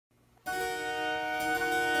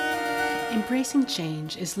Embracing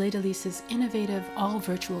Change is Les Délices' innovative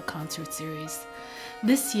all-virtual concert series.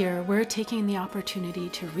 This year, we're taking the opportunity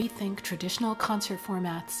to rethink traditional concert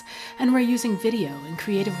formats, and we're using video in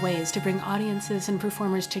creative ways to bring audiences and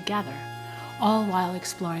performers together, all while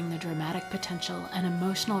exploring the dramatic potential and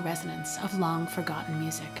emotional resonance of long-forgotten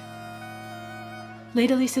music. Les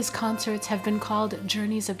Délices' concerts have been called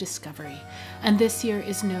Journeys of Discovery, and this year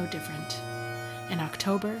is no different. In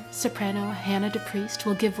October, soprano Hannah DePriest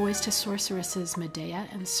will give voice to sorceresses Medea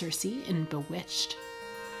and Circe in Bewitched.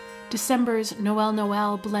 December's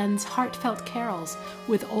Noel blends heartfelt carols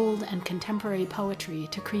with old and contemporary poetry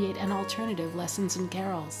to create an alternative lessons and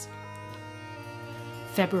carols.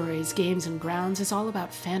 February's Games and Grounds is all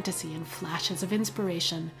about fantasy and flashes of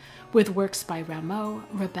inspiration, with works by Rameau,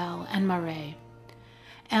 Rebel, and Marais.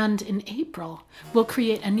 And in April, we'll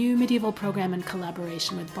create a new medieval program in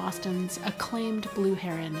collaboration with Boston's acclaimed Blue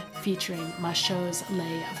Heron, featuring Machaut's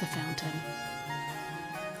Lay of the Fountain.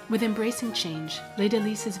 With Embracing Change, Les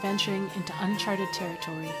Délices is venturing into uncharted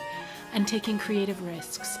territory and taking creative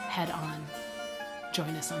risks head on.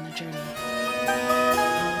 Join us on the journey.